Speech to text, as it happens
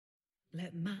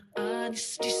Let my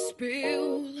honesty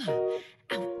spill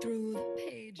out through the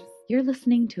pages. You're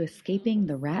listening to Escaping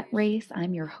the Rat Race.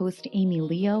 I'm your host, Amy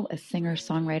Leo, a singer,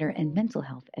 songwriter, and mental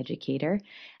health educator.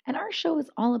 And our show is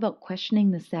all about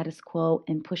questioning the status quo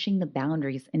and pushing the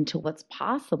boundaries into what's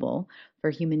possible for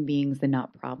human beings and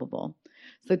not probable.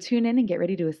 So tune in and get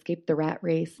ready to escape the rat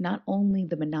race, not only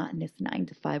the monotonous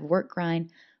 9-to-5 work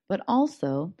grind, but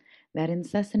also that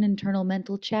incessant internal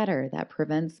mental chatter that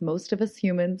prevents most of us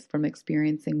humans from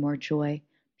experiencing more joy,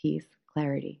 peace,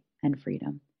 clarity, and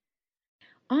freedom.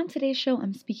 On today's show,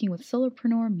 I'm speaking with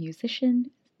solopreneur, musician,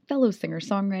 fellow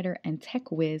singer-songwriter, and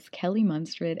tech whiz Kelly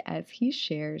Munstrid as he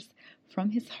shares from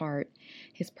his heart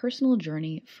his personal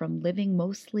journey from living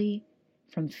mostly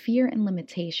from fear and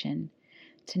limitation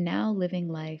to now living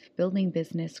life, building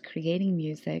business, creating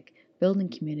music, building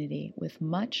community with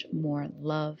much more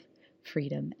love,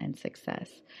 freedom, and success.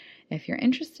 If you're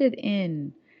interested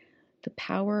in the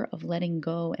power of letting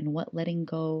go and what letting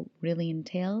go really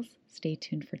entails, stay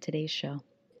tuned for today's show.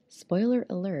 Spoiler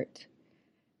alert,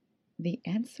 the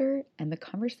answer and the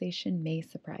conversation may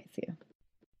surprise you.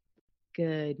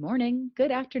 Good morning,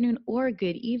 good afternoon, or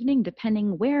good evening,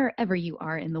 depending wherever you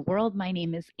are in the world. My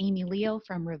name is Amy Leo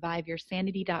from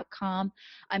ReviveYourSanity.com.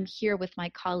 I'm here with my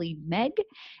colleague Meg,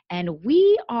 and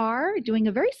we are doing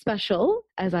a very special,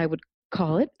 as I would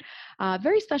call it,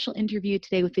 very special interview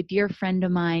today with a dear friend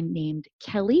of mine named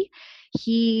Kelly.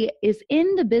 He is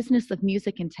in the business of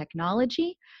music and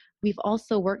technology. We've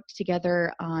also worked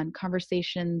together on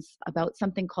conversations about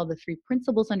something called the Three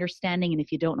Principles Understanding. And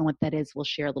if you don't know what that is, we'll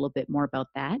share a little bit more about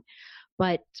that.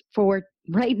 But for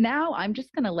right now, I'm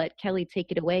just going to let Kelly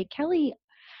take it away. Kelly,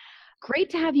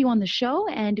 great to have you on the show.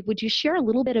 And would you share a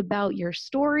little bit about your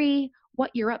story,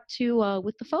 what you're up to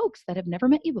with the folks that have never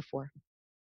met you before?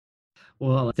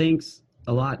 Well, thanks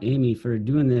a lot, Amy, for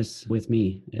doing this with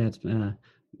me. I'm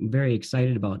very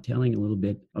excited about telling a little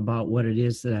bit about what it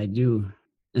is that I do.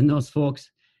 And those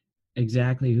folks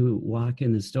exactly who walk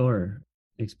in the store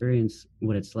experience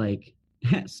what it's like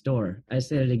at store. I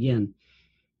said it again.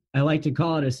 I like to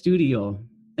call it a studio.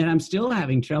 And I'm still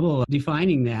having trouble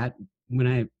defining that. When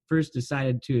I first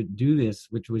decided to do this,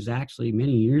 which was actually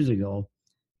many years ago,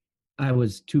 I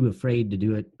was too afraid to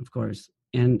do it, of course.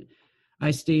 And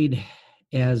I stayed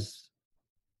as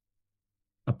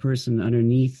a person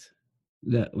underneath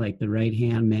the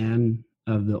right-hand man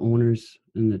of the owners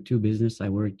in the two business I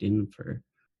worked in for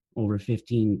over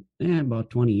about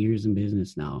 20 years in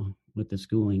business now with the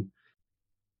schooling.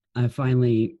 I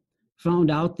finally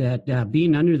found out that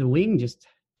being under the wing just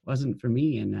wasn't for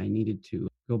me, and I needed to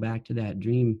go back to that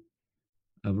dream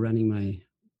of running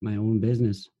my own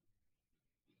business.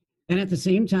 And at the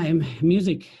same time,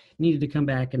 music needed to come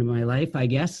back into my life, I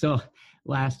guess. So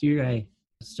last year, I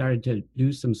started to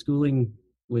do some schooling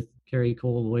with Carrie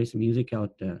Cole Voice Music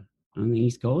out on the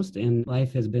East Coast, and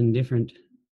life has been different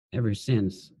ever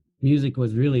since. Music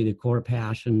was really the core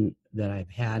passion that I've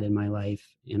had in my life,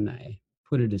 and I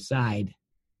put it aside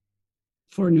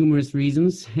for numerous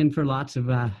reasons and for lots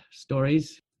of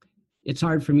stories. It's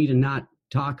hard for me to not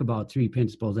talk about Three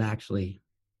Principles, actually.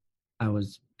 I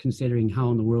was considering how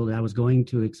in the world I was going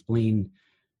to explain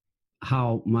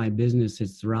how my business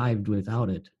has thrived without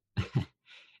it. I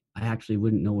actually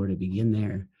wouldn't know where to begin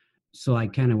there. So I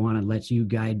kind of want to let you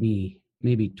guide me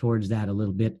maybe towards that a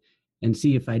little bit and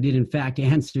see if I did in fact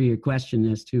answer your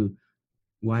question as to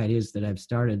why it is that I've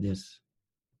started this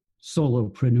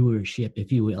solopreneurship,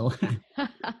 if you will.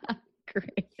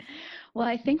 Great. Well,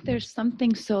 I think there's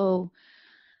something so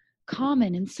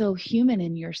common and so human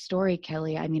in your story,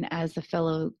 Kelly. I mean, as a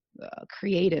fellow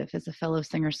creative, as a fellow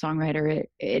singer-songwriter,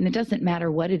 and it doesn't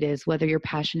matter what it is, whether your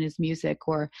passion is music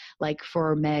or like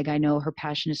for Meg, I know her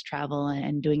passion is travel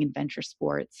and doing adventure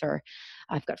sports, or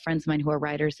I've got friends of mine who are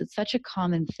writers. It's such a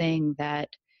common thing that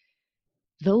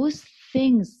those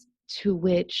things to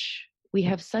which we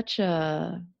have such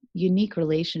a unique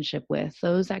relationship with,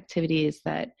 those activities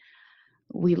that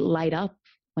we light up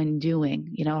when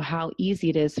doing, how easy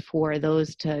it is for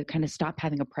those to kind of stop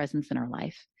having a presence in our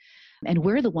life. And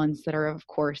we're the ones that are, of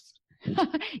course,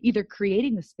 either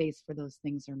creating the space for those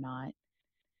things or not.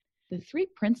 The three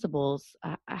principles,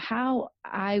 how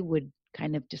I would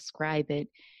kind of describe it,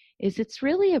 is it's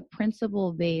really a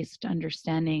principle-based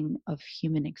understanding of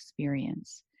human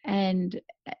experience. And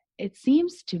it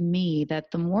seems to me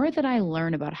that the more that I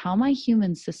learn about how my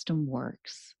human system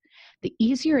works, the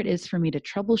easier it is for me to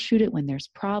troubleshoot it when there's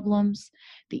problems,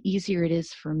 the easier it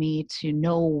is for me to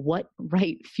know what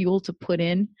right fuel to put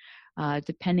in,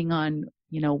 depending on,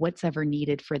 what's ever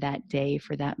needed for that day,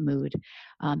 for that mood.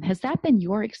 Has that been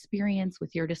your experience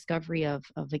with your discovery of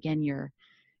again,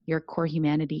 your your core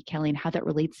humanity, Kelly, and how that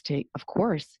relates to, of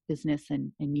course, business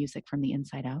and music from the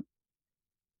inside out?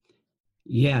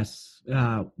 Yes,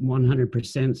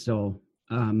 100%. So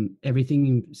everything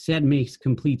you said makes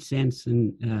complete sense,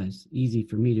 and it's easy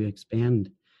for me to expand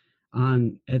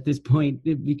on at this point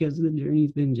because the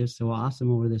journey's been just so awesome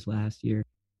over this last year.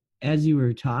 As you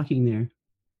were talking there,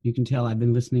 you can tell I've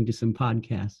been listening to some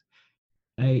podcasts.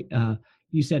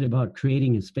 You said about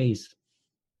creating a space.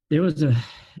 There was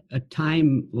a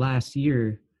time last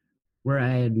year where I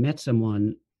had met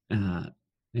someone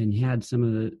and had some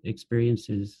of the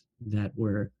experiences that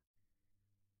were,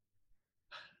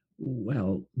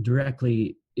 well,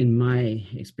 directly in my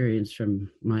experience from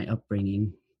my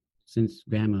upbringing, since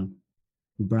Grandma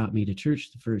brought me to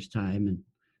church the first time, and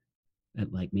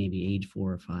at like maybe age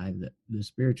 4 or 5, the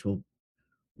spiritual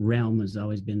realm has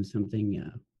always been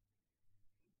something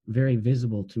very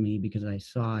visible to me because I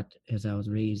saw it as I was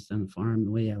raised on the farm,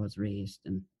 the way I was raised,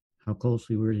 and how close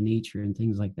we were to nature and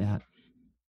things like that.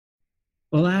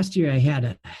 Well, last year I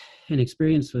had an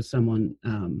experience with someone,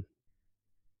 an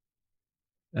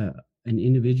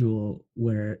individual,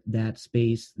 where that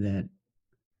space that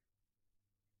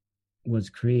was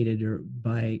created or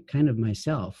by kind of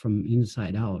myself from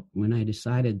inside out, when I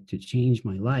decided to change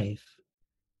my life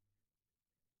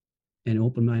and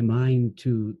open my mind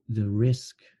to the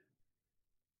risk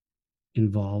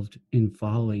involved in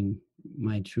following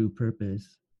my true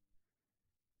purpose,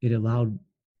 it allowed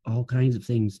all kinds of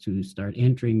things to start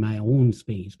entering my own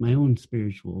space, my own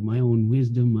spiritual, my own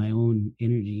wisdom, my own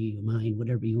energy, mind,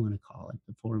 whatever you want to call it,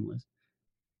 the formless.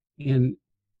 And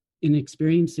in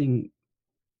experiencing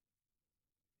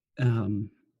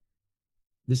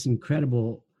this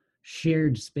incredible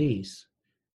shared space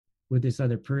with this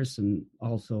other person,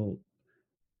 also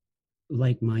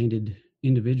like-minded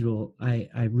individual,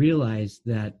 I realized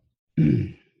that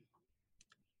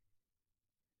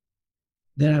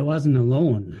that I wasn't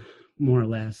alone, more or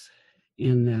less,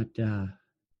 and that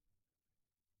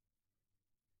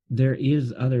there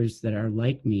is others that are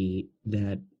like me,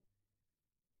 that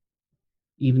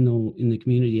even though in the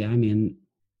community I'm in,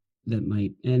 that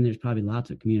might, and there's probably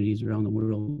lots of communities around the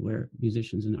world where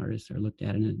musicians and artists are looked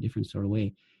at in a different sort of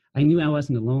way. I knew I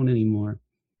wasn't alone anymore.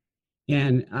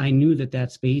 And I knew that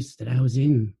that space that I was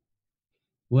in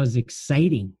was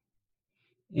exciting.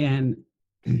 And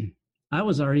I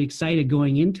was already excited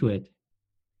going into it.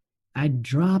 I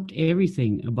dropped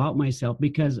everything about myself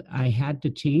because I had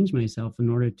to change myself in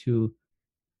order to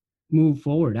move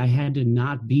forward. I had to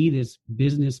not be this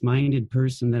business-minded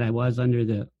person that I was under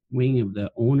the wing of the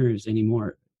owners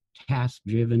anymore,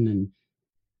 task-driven, and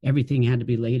everything had to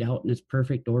be laid out in its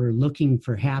perfect order, looking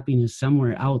for happiness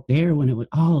somewhere out there when it was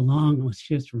all along, it was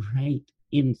just right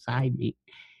inside me.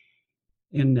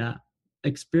 And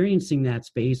experiencing that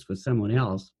space with someone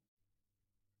else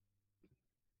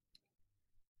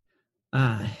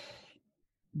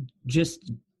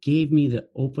just gave me the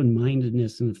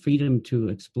open-mindedness and the freedom to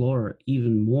explore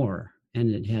even more, and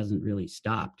it hasn't really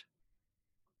stopped.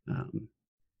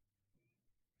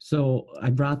 So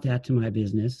I brought that to my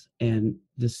business, and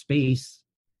the space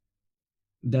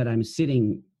that I'm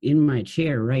sitting in my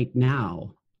chair right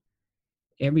now,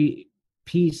 every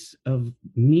piece of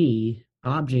me,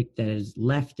 object that is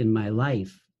left in my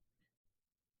life,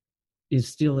 is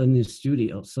still in this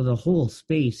studio. So the whole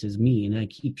space is me, and I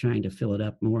keep trying to fill it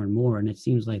up more and more. And it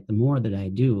seems like the more that I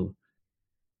do,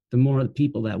 the more the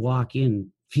people that walk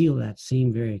in feel that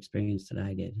same very experience that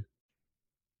I did.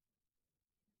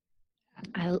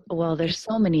 Well, there's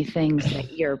so many things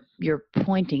that you're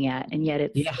pointing at, and yet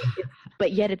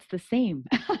it's the same.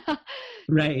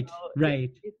 Right, So right.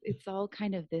 It's all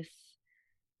kind of this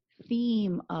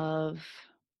theme of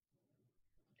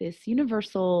this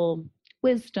universal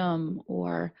wisdom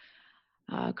or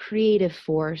creative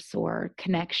force or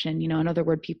connection. Another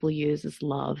word people use is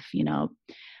love.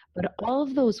 But all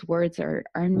of those words are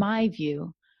in my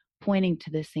view pointing to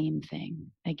the same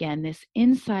thing. Again, this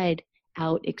inside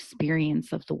out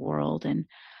experience of the world. And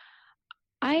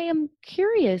I am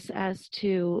curious as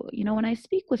to, when I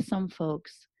speak with some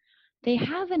folks, they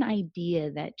have an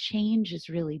idea that change is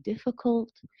really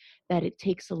difficult, that it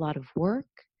takes a lot of work,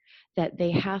 that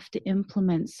they have to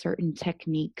implement certain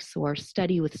techniques or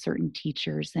study with certain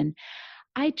teachers. And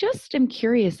I just am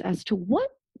curious as to what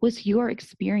was your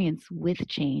experience with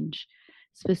change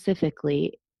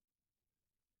specifically?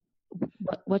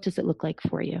 What does it look like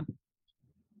for you?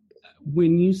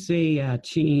 When you say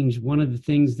change, one of the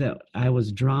things that I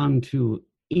was drawn to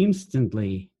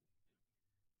instantly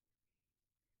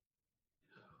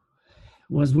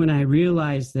was when I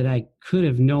realized that I could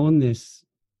have known this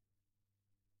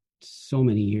so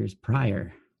many years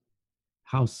prior,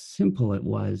 how simple it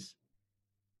was.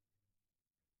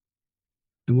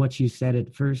 And what you said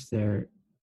at first there,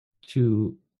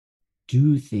 to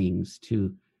do things,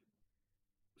 to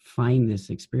find this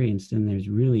experience, and there's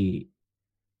really,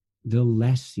 the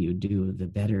less you do, the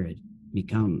better it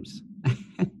becomes.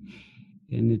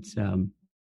 And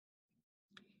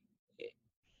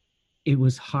it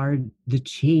was hard.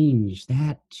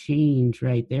 That change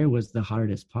right there was the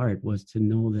hardest part, was to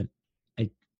know that I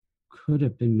could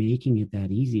have been making it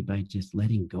that easy by just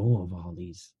letting go of all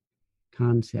these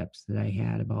concepts that I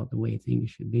had about the way things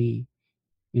should be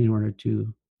in order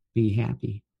to be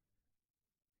happy.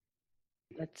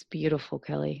 That's beautiful,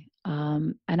 Kelly.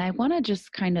 And I want to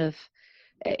just kind of,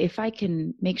 if I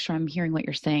can make sure I'm hearing what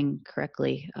you're saying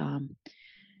correctly,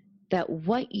 that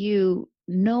what you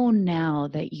know now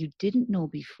that you didn't know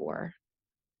before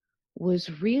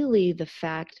was really the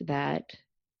fact that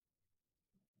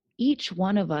each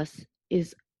one of us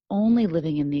is only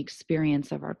living in the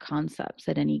experience of our concepts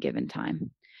at any given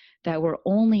time, that we're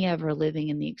only ever living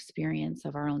in the experience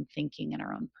of our own thinking and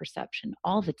our own perception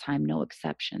all the time, no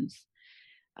exceptions.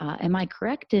 Am I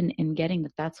correct in getting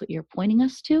that that's what you're pointing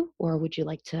us to, or would you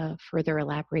like to further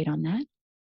elaborate on that?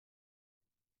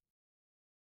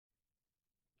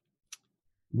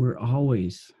 We're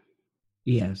always,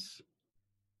 yes,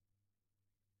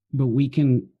 but we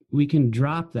can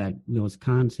drop those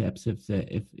concepts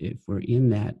if we're in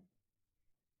that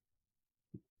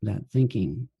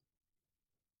thinking.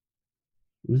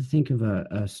 Let's think of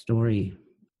a story.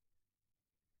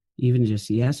 Even just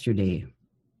yesterday,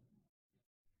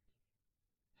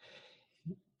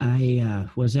 I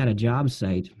was at a job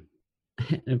site.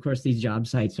 And of course, these job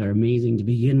sites are amazing to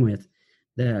begin with.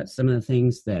 Some of the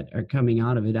things that are coming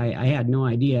out of it, I had no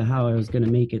idea how I was going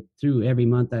to make it through. Every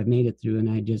month I've made it through, and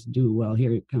I just do. Well,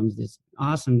 here it comes, this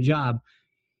awesome job.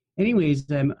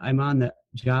 Anyways, I'm on the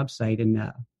job site and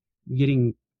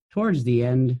getting towards the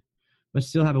end, but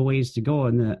still have a ways to go.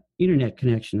 And the internet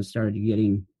connection started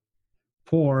getting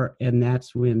poor, and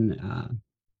that's when I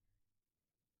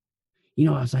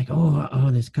was like,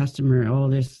 oh, this customer,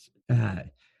 this.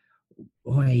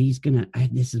 Boy,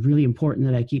 this is really important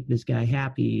that I keep this guy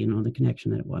happy, the connection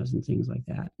that it was and things like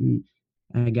that. And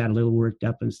I got a little worked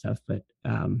up and stuff, but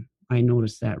I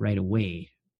noticed that right away.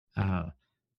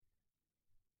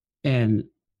 And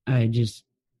I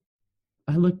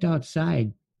looked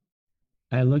outside.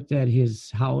 I looked at his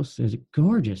house. It's a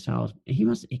gorgeous house. He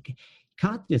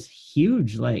caught this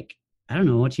huge, I don't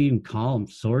know what you even call them,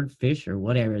 swordfish or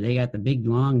whatever. They got the big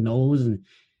long nose, and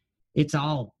it's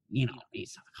all,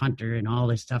 he's a hunter and all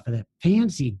this stuff. That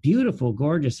fancy, beautiful,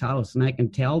 gorgeous house. And I can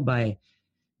tell by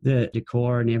the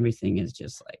decor and everything is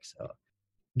just so.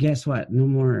 Guess what? No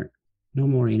more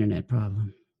internet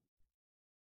problem.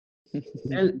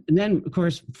 and then, of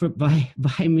course,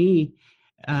 by me,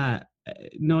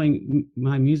 knowing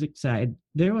my music side,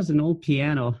 there was an old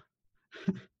piano.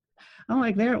 I'm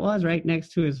like, there it was right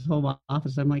next to his home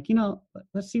office. I'm like,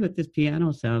 let's see what this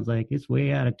piano sounds like. It's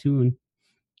way out of tune.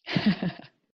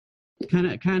 Kind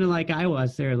of like I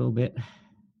was there a little bit.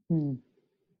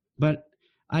 But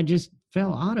I just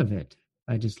fell out of it.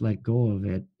 I just let go of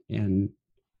it. And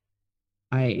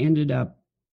I ended up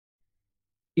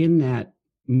in that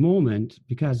moment,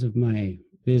 because of my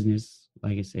business,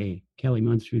 like I say, Kelly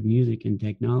Munsrud Music and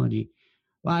Technology.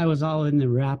 Well, I was all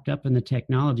wrapped up in the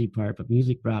technology part, but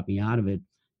music brought me out of it.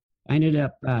 I ended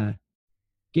up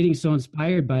getting so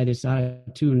inspired by this out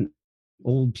of tune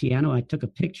old piano. I took a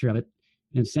picture of it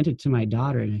and sent it to my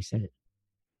daughter, and I said,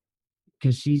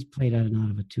 because she's played an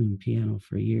out of a tune piano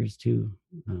for years too.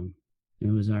 It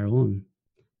was our own,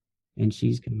 and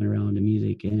she's coming around to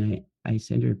music, and I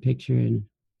sent her a picture and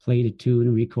played a tune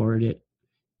and recorded it.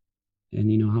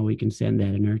 And you know how we can send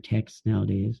that in our text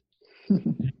nowadays.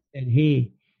 And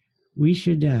hey, we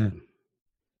should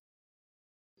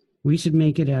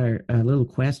make it our little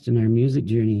quest in our music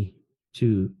journey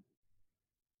to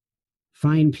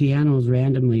find pianos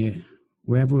randomly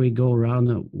wherever we go around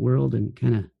the world and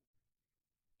kind of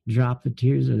drop the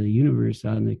tears of the universe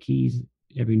on the keys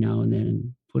every now and then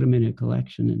and put them in a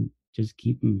collection and just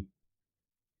keep them.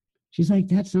 She's like,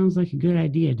 that sounds like a good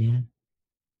idea, Dad.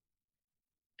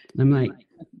 I'm like,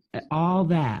 all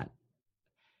that.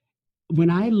 When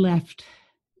I left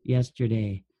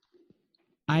yesterday,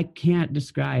 I can't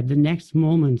describe. The next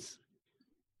moments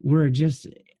were just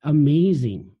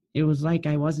amazing. It was like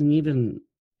I wasn't even...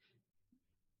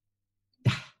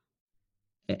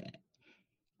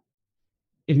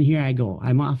 And here I go.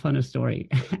 I'm off on a story.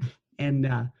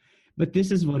 But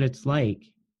this is what it's like.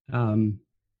 How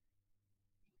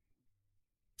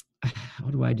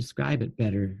do I describe it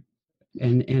better?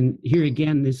 And here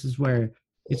again, this is where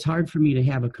it's hard for me to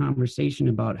have a conversation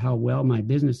about how well my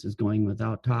business is going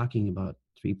without talking about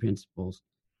three principles.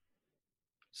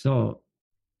 So,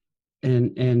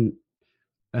 and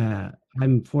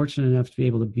I'm fortunate enough to be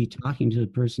able to be talking to the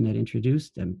person that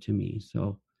introduced them to me.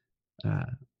 So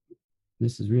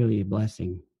this is really a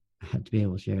blessing to be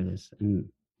able to share this. And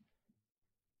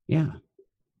yeah.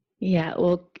 Yeah.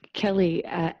 Well, Kelly,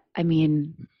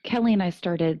 Kelly and I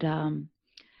started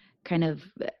kind of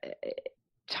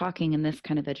talking in this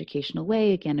kind of educational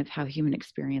way, again, of how human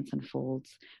experience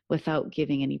unfolds without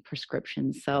giving any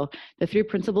prescriptions. So the three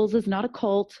principles is not a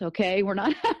cult, okay? We're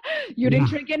not, you didn't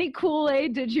drink any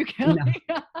Kool-Aid, did you, Kelly?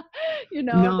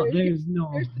 No.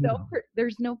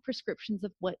 There's no prescriptions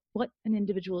of what an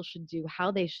individual should do, how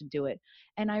they should do it.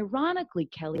 And ironically,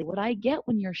 Kelly, what I get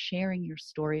when you're sharing your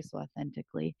story so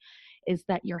authentically is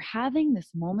that you're having this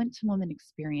moment-to-moment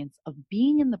experience of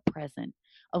being in the present,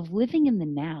 of living in the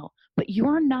now, but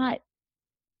you're not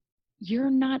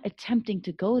attempting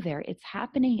to go there. It's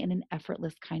happening in an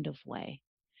effortless kind of way.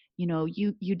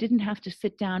 You didn't have to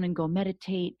sit down and go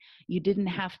meditate. You didn't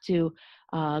have to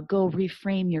go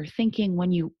reframe your thinking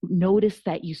when you noticed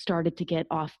that you started to get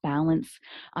off balance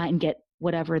and get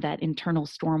whatever that internal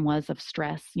storm was of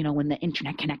stress, when the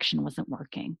internet connection wasn't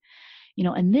working.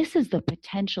 And this is the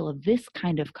potential of this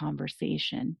kind of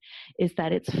conversation, is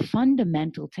that it's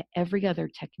fundamental to every other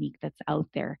technique that's out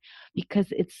there, because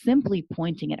it's simply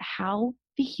pointing at how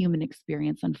the human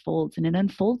experience unfolds, and it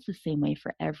unfolds the same way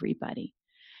for everybody.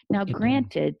 Now,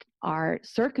 granted, our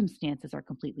circumstances are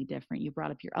completely different. You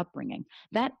brought up your upbringing.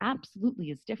 That absolutely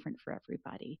is different for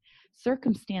everybody.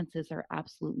 Circumstances are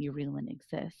absolutely real and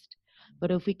exist.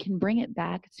 But if we can bring it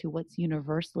back to what's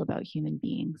universal about human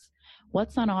beings,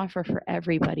 what's on offer for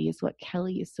everybody is what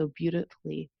Kelly is so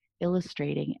beautifully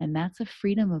illustrating, and that's a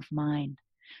freedom of mind,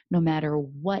 no matter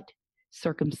what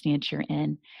circumstance you're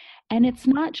in. And it's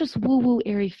not just woo-woo,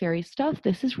 airy-fairy stuff.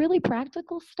 This is really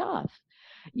practical stuff.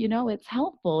 It's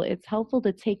helpful. It's helpful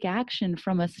to take action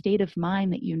from a state of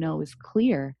mind that is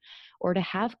clear, or to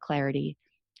have clarity,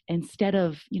 instead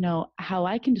of, how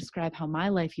I can describe how my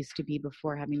life used to be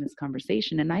before having this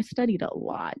conversation. And I studied a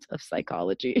lot of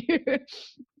psychology,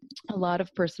 a lot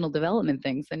of personal development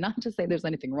things, and not to say there's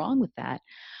anything wrong with that,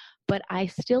 but I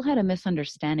still had a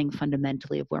misunderstanding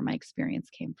fundamentally of where my experience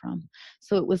came from.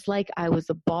 So it was like I was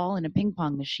a ball in a ping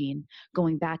pong machine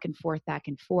going back and forth.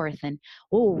 And,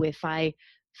 if I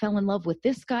fell in love with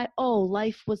this guy,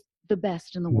 life was the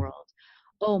best in the world.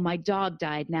 Oh, my dog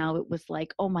died. Now it was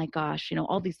like, oh my gosh,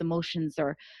 all these emotions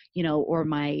are, or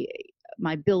my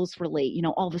bills were late,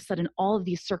 all of a sudden, all of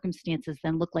these circumstances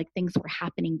then look like things were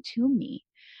happening to me,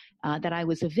 that I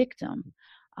was a victim.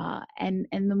 And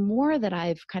the more that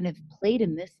I've kind of played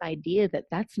in this idea that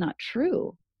that's not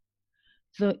true,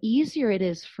 the easier it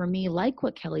is for me, like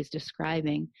what Kelly's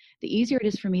describing, the easier it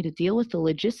is for me to deal with the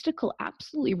logistical,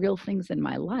 absolutely real things in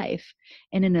my life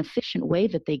in an efficient way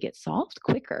that they get solved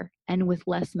quicker and with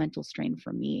less mental strain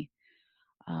for me.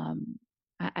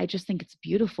 I just think it's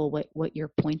beautiful what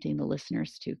you're pointing the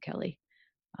listeners to, Kelly.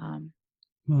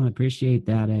 Well, I appreciate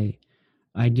that.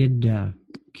 I did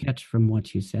catch from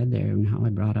what you said there and how I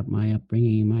brought up my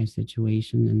upbringing, my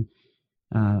situation,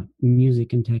 and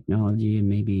music and technology, and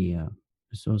maybe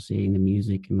associating the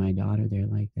music and my daughter there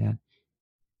like that.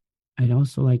 I'd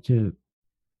also like to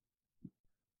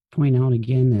point out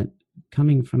again that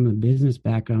coming from a business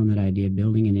background that I did,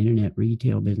 building an internet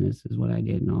retail business is what I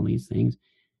did, and all these things.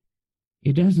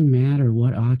 It doesn't matter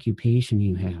what occupation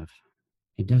you have.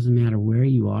 It doesn't matter where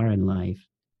you are in life.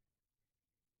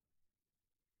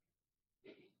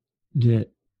 The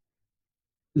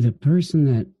person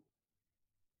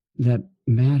that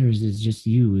matters is just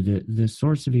you. The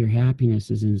source of your happiness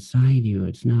is inside you.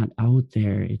 It's not out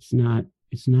there. It's not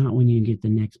when you get the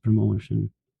next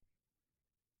promotion.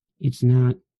 It's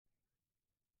not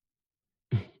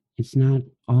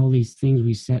all these things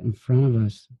we set in front of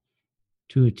us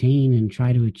to attain and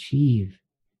try to achieve.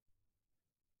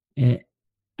 I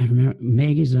remember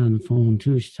Meg is on the phone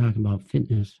too. She's talking about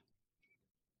fitness.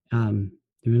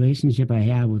 The relationship I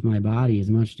have with my body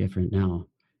is much different now.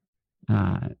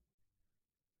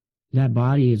 That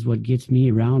body is what gets me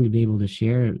around to be able to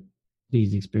share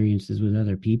these experiences with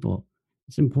other people.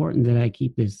 It's important that I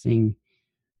keep this thing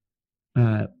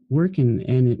working,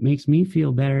 and it makes me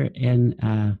feel better, and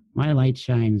my light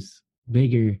shines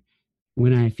bigger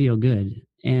when I feel good.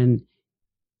 And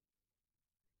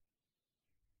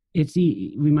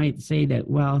we might say that,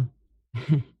 well,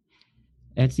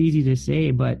 that's easy to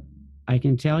say, but I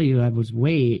can tell you I was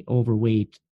way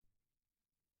overweight.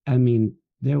 I mean,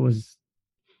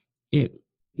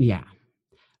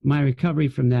 my recovery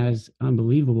from that is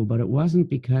unbelievable, but it wasn't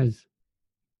because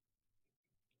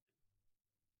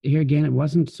here again, it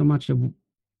wasn't so much of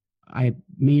I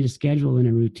made a schedule and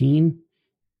a routine.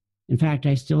 In fact,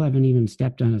 I still haven't even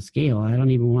stepped on a scale. I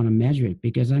don't even want to measure it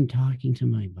because I'm talking to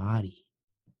my body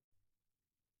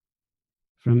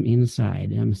from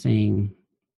inside. I'm saying,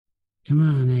 come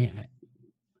on,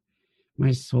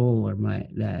 my soul, or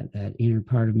that inner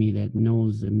part of me that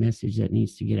knows the message that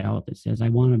needs to get out, that says, I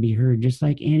want to be heard, just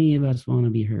like any of us want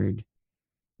to be heard,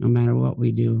 no matter what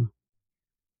we do.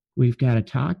 We've got to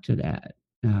talk to that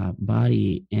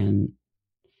body and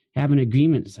have an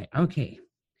agreement to say, okay,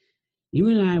 you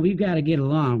and I, we've got to get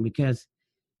along because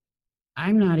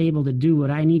I'm not able to do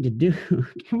what I need to do.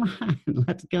 Come on,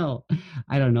 let's go.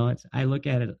 I don't know. I look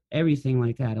at it, everything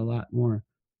like that, a lot more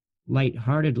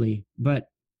lightheartedly, but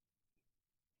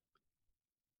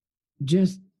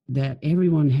just that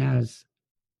everyone has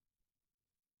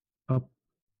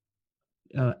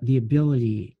the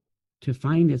ability to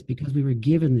find this because we were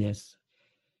given this.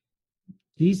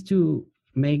 These two,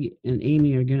 Meg and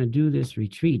Amy, are going to do this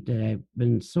retreat that I've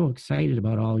been so excited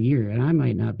about all year, and I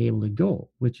might not be able to go,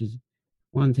 which is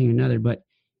one thing or another. But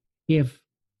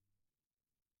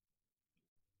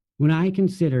when I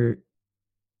consider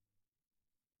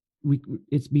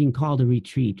it's being called a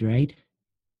retreat, right?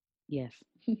 Yes.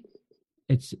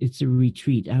 It's a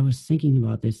retreat. I was thinking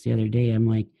about this the other day. I'm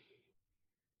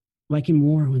like in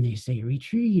war when they say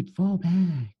retreat, fall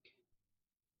back,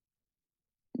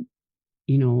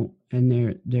 and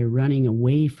they're running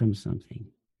away from something,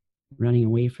 running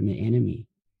away from the enemy.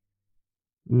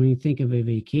 When you think of a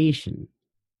vacation,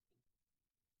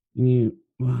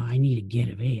 I need to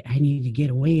get away. I need to get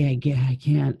away. I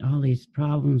can't, all these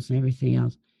problems and everything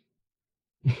else.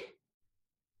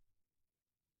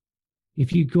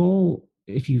 If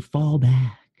you fall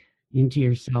back into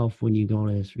yourself when you go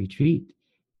to this retreat,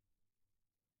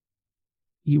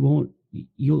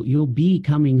 you'll be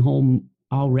coming home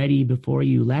already before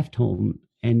you left home,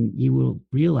 and you will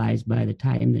realize by the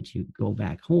time that you go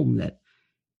back home that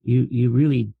you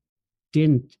really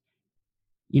didn't.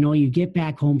 You get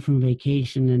back home from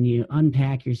vacation and you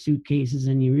unpack your suitcases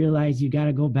and you realize you got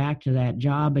to go back to that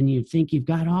job, and you think you've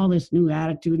got all this new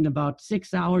attitude, and about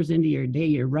 6 hours into your day,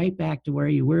 you're right back to where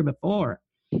you were before.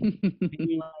 And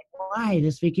you're like, why?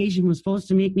 This vacation was supposed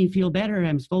to make me feel better.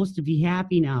 I'm supposed to be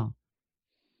happy now.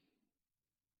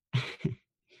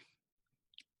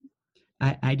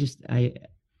 I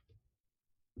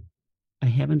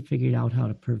haven't figured out how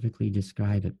to perfectly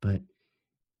describe it, but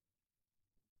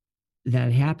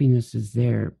that happiness is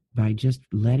there by just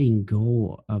letting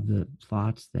go of the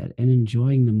thoughts and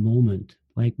enjoying the moment.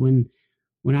 Like when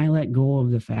I let go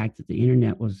of the fact that the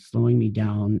internet was slowing me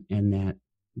down and that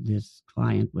this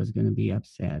client was going to be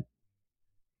upset,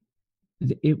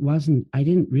 I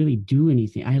didn't really do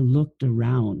anything. I looked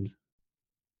around,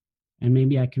 and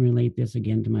maybe I can relate this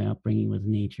again to my upbringing with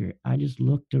nature. I just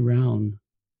looked around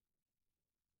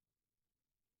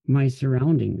my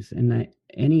surroundings, and that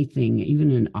anything, even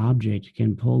an object,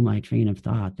 can pull my train of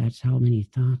thought. That's how many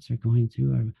thoughts are going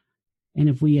through and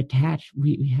if we attach,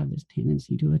 we have this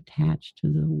tendency to attach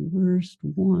to the worst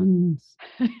ones.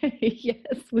 Yes,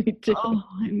 we do. Oh,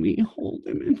 and we hold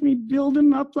them and we build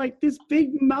them up like this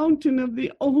big mountain of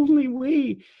the only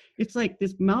way. It's like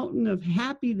this mountain of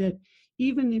happy that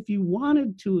even if you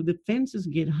wanted to, the fences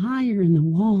get higher and the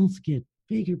walls get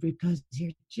bigger because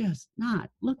you're just not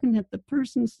looking at the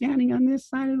person standing on this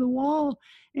side of the wall.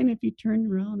 And if you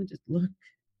turn around and just look,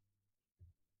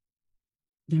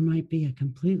 there might be a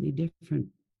completely different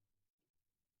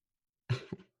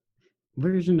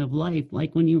version of life,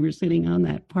 like when you were sitting on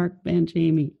that park bench,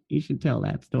 Amy. You should tell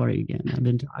that story again. I've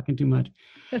been talking too much.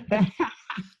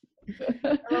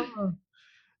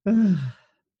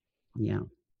 Yeah.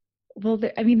 Well,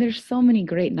 there's so many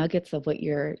great nuggets of what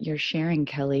you're sharing,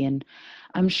 Kelly, and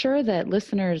I'm sure that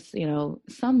listeners,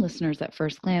 some listeners at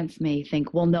first glance may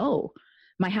think, well, no,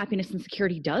 my happiness and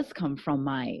security does come from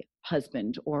my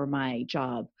husband or my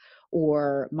job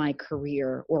or my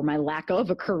career or my lack of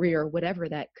a career, whatever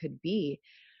that could be,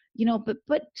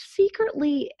 but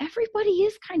secretly everybody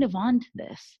is kind of onto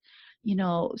this,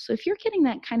 so if you're getting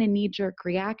that kind of knee-jerk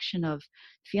reaction of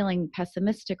feeling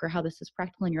pessimistic or how this is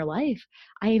practical in your life,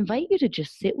 I invite you to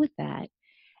just sit with that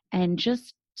and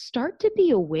just start to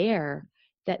be aware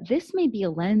that this may be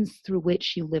a lens through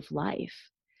which you live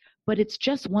life. but it's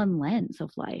just one lens of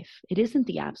life. It isn't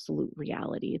the absolute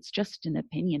reality. It's just an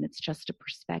opinion. It's just a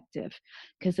perspective.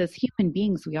 Because as human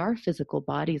beings, we are physical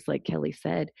bodies, like Kelly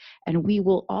said, and we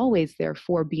will always,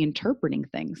 therefore, be interpreting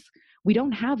things. We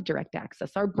don't have direct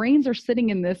access. Our brains are sitting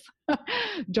in this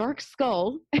dark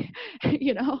skull.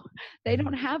 You know, they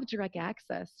don't have direct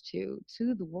access to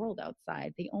the world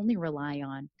outside. They only rely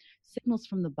on signals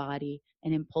from the body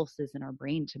and impulses in our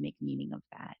brain to make meaning of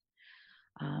that.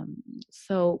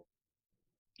 So,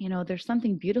 you know, there's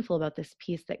something beautiful about this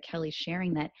piece that Kelly's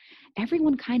sharing, that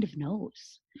everyone kind of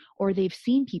knows, or they've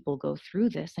seen people go through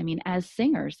this. I mean, as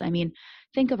singers, I mean,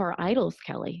 think of our idols,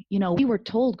 Kelly. You know, we were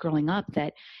told growing up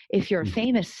that if you're a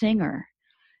famous singer,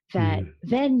 that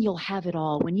then you'll have it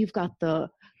all, when you've got the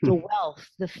wealth,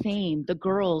 the fame, the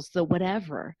girls, the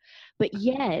whatever. But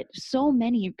yet so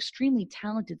many extremely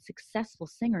talented, successful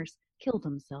singers kill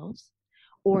themselves,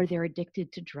 or they're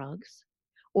addicted to drugs,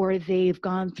 or they've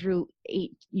gone through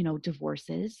 8,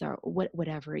 divorces, or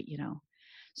whatever,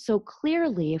 So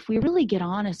clearly, if we really get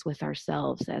honest with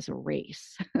ourselves as a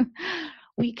race,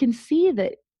 we can see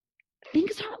that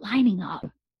things aren't lining up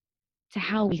to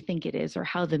how we think it is, or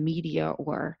how the media,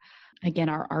 or again,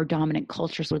 our dominant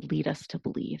cultures would lead us to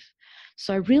believe.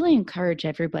 So I really encourage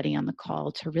everybody on the call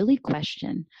to really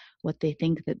question what they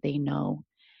think that they know,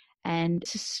 and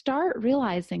to start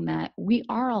realizing that we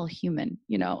are all human.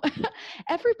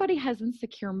 Everybody has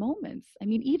insecure moments. I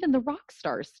mean, even the rock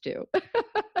stars do.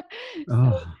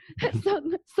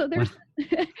 So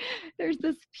there's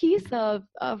this piece of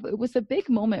it was a big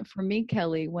moment for me,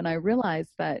 Kelly, when I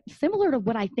realized that, similar to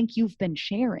what I think you've been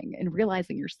sharing and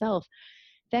realizing yourself,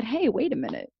 that, hey, wait a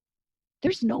minute,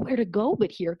 there's nowhere to go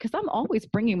but here, because I'm always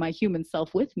bringing my human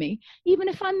self with me. Even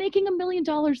if I'm making $1 million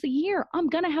a year, I'm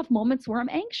going to have moments where I'm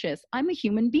anxious. I'm a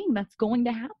human being. That's going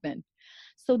to happen.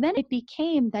 So then it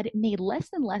became that it made less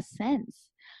and less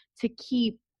sense to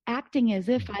keep acting as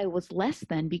if I was less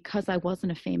than because I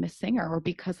wasn't a famous singer, or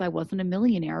because I wasn't a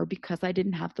millionaire, or because I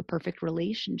didn't have the perfect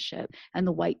relationship and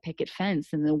the white picket fence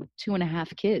and the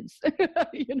 2.5 kids,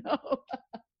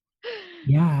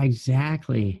 Yeah,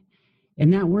 exactly.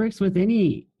 And that works with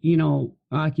any,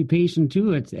 occupation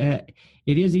too. It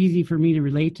is easy for me to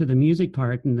relate to the music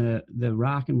part and the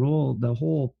rock and roll, the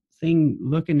whole thing,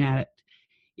 looking at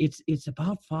it. It's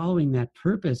about following that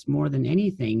purpose more than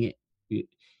anything.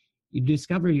 You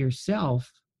discover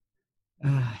yourself,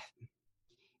 and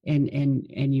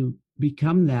you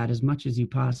become that as much as you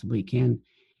possibly can.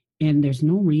 And there's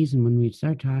no reason, when we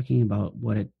start talking about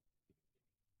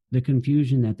the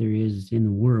confusion that there is in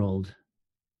the world,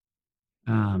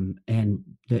 and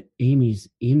Amy's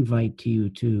invite to you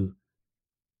to,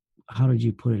 how did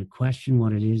you put it, question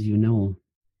what it is you know.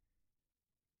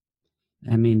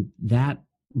 I mean, that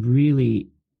really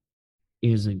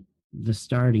is the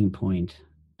starting point.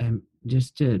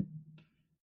 Just to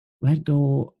let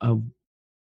go of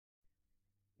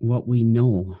what we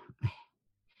know.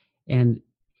 And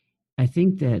I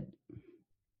think that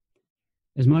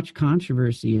as much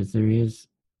controversy as there is,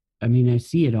 I mean, I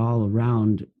see it all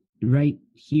around. Right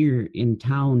here in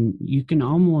town, you can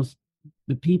almost,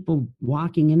 the people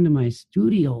walking into my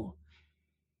studio,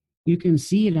 you can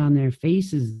see it on their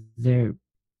faces, their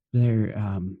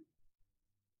the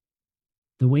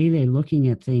way they're looking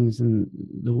at things and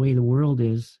the way the world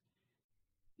is.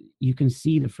 You can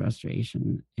see the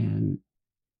frustration. And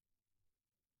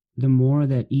the more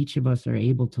that each of us are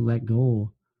able to let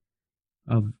go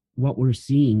of what we're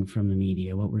seeing from the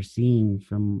media, what we're seeing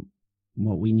from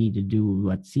what we need to do,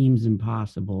 what seems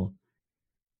impossible,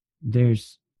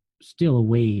 there's still a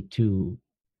way to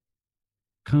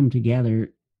come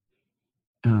together.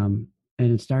 And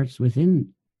it starts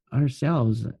within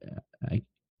ourselves,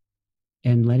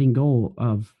 and letting go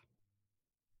of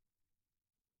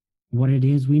what it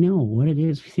is we know, what it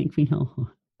is we think we know.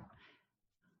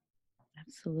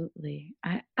 Absolutely.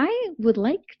 I would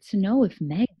like to know if,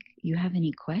 Meg, you have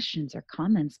any questions or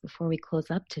comments before we close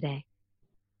up today.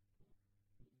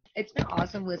 It's been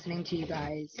awesome listening to you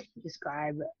guys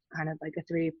describe kind of like the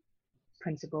 3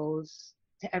 principles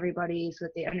to everybody, so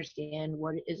that they understand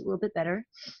what it is a little bit better,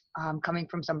 coming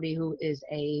from somebody who is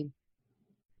a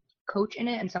coach in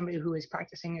it and somebody who is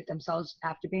practicing it themselves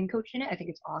after being coached in it. I think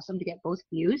it's awesome to get both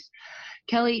views.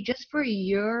 Kelly, just for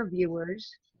your viewers,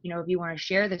 if you want to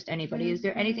share this to anybody, is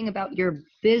there anything about your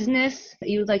business that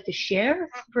you would like to share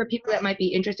for people that might be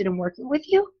interested in working with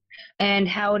you, and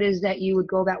how it is that you would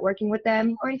go about working with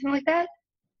them, or anything like that?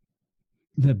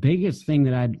 The biggest thing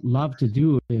that I'd love to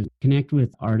do is connect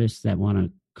with artists that want to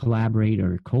collaborate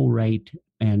or co-write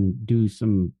and do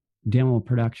some demo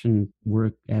production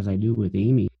work, as I do with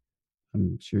Amy.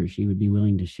 I'm sure she would be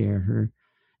willing to share her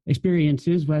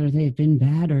experiences, whether they've been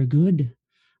bad or good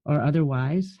or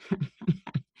otherwise.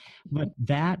 But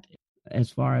that,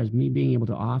 as far as me being able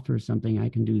to offer something, I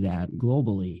can do that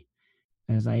globally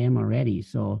as I am already.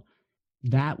 So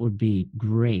that would be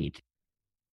great.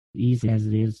 Easy as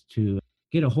it is to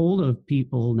get a hold of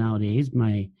people nowadays.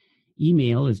 My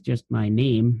email is just my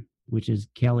name, which is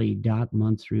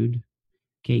kelly.monthrude,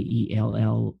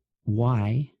 KELLY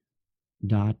MON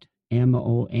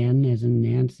as in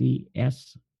Nancy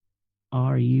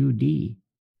SRUD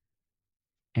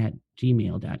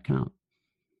 @gmail.com.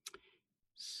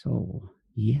 So,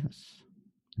 yes.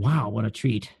 Wow, what a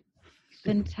treat.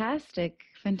 Fantastic.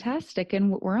 Fantastic.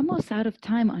 And we're almost out of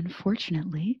time,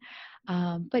 unfortunately.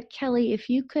 But Kelly, if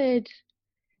you could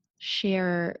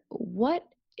share what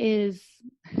is,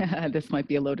 this might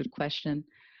be a loaded question,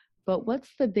 but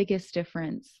what's the biggest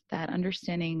difference that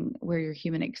understanding where your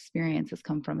human experiences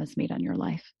come from has made on your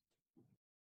life?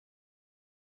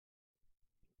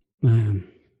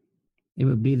 It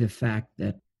would be the fact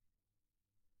that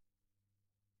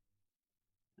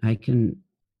I'm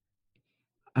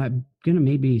going to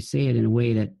maybe say it in a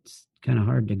way that's kind of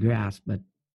hard to grasp, but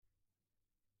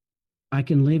I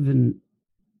can live in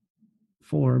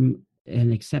form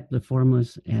and accept the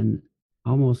formless and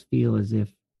almost feel as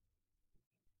if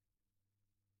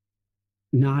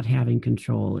not having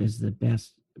control is the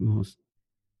best, most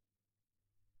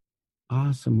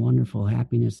awesome, wonderful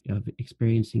happiness of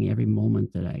experiencing every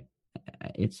moment that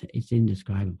it's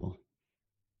indescribable.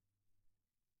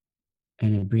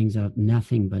 And it brings out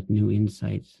nothing but new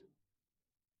insights.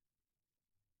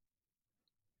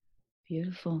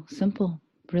 Beautiful, simple,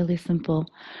 really simple.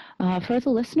 For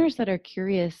the listeners that are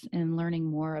curious in learning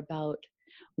more about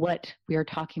what we are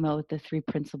talking about with the three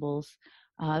principles,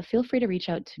 feel free to reach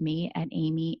out to me at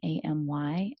Amy,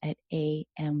 AMY, at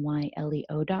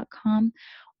AMYLEO.com,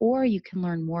 or you can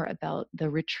learn more about the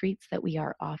retreats that we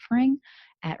are offering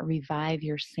at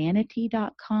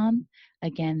reviveyoursanity.com.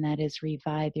 Again, that is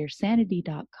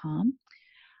reviveyoursanity.com.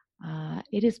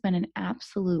 It has been an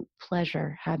absolute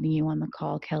pleasure having you on the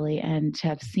call, Kelly, and to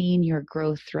have seen your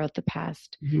growth throughout the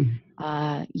past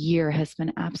year has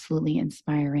been absolutely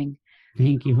inspiring.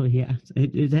 Thank you. Yes,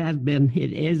 it has been.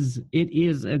 It is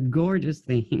a gorgeous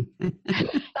thing.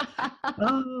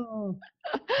 Oh,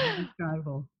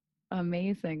 indescribable.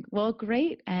 Amazing. Well,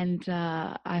 great. And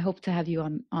I hope to have you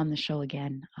on the show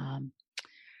again.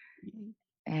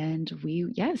 And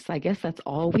yes, I guess that's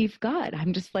all we've got.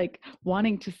 I'm just like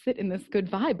wanting to sit in this good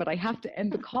vibe, but I have to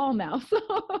end the call now. So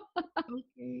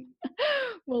Okay.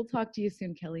 We'll talk to you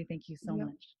soon, Kelly. Thank you so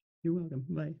much. You're welcome.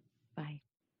 Bye. Bye.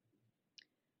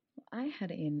 I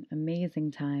had an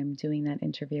amazing time doing that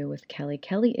interview with Kelly.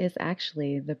 Kelly is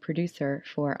actually the producer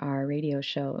for our radio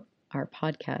show, our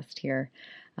podcast here.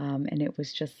 And it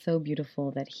was just so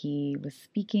beautiful that he was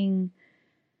speaking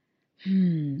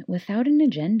without an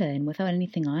agenda and without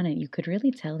anything on it. You could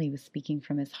really tell he was speaking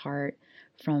from his heart,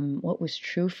 from what was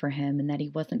true for him, and that he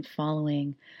wasn't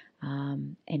following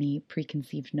any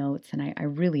preconceived notes. And I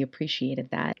really appreciated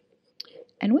that.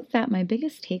 And with that, my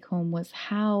biggest take home was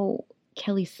how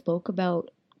Kelly spoke about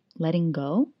letting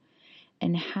go,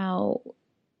 and how,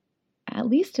 at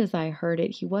least as I heard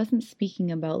it, he wasn't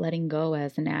speaking about letting go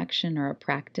as an action or a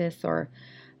practice or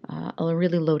a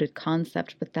really loaded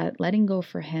concept, but that letting go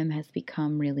for him has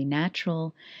become really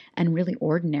natural and really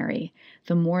ordinary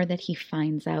the more that he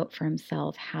finds out for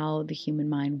himself how the human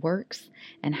mind works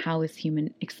and how his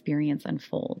human experience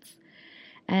unfolds.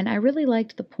 And I really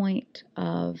liked the point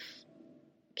of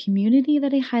community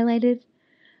that he highlighted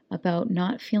about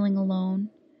not feeling alone.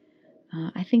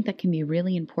 I think that can be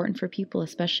really important for people,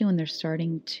 especially when they're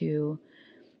starting to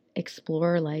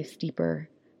explore life's deeper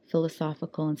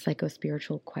philosophical and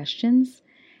psychospiritual questions.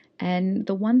 And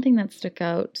the one thing that stuck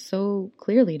out so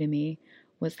clearly to me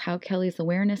was how Kelly's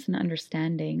awareness and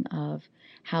understanding of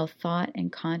how thought and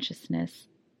consciousness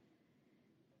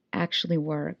actually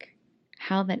work,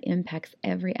 how that impacts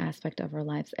every aspect of our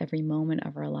lives, every moment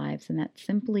of our lives, and that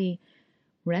simply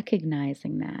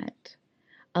recognizing that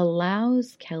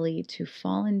allows Kelly to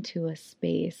fall into a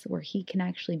space where he can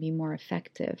actually be more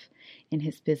effective in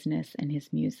his business and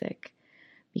his music,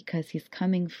 because he's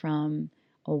coming from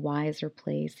a wiser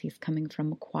place, he's coming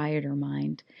from a quieter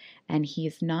mind, and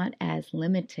he's not as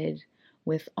limited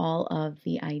with all of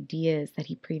the ideas that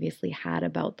he previously had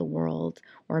about the world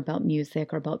or about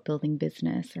music or about building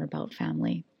business or about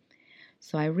family.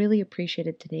 So I really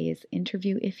appreciated today's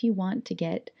interview. If you want to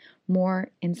get more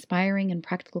inspiring and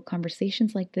practical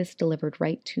conversations like this delivered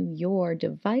right to your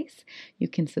device, you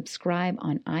can subscribe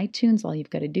on iTunes. All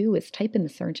you've got to do is type in the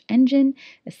search engine,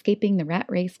 Escaping the Rat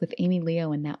Race with Amy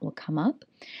Leo, and that will come up.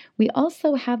 We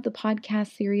also have the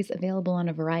podcast series available on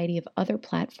a variety of other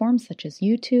platforms such as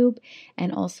YouTube,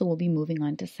 and also we'll be moving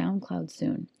on to SoundCloud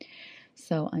soon.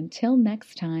 So until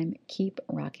next time, keep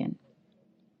rockin'.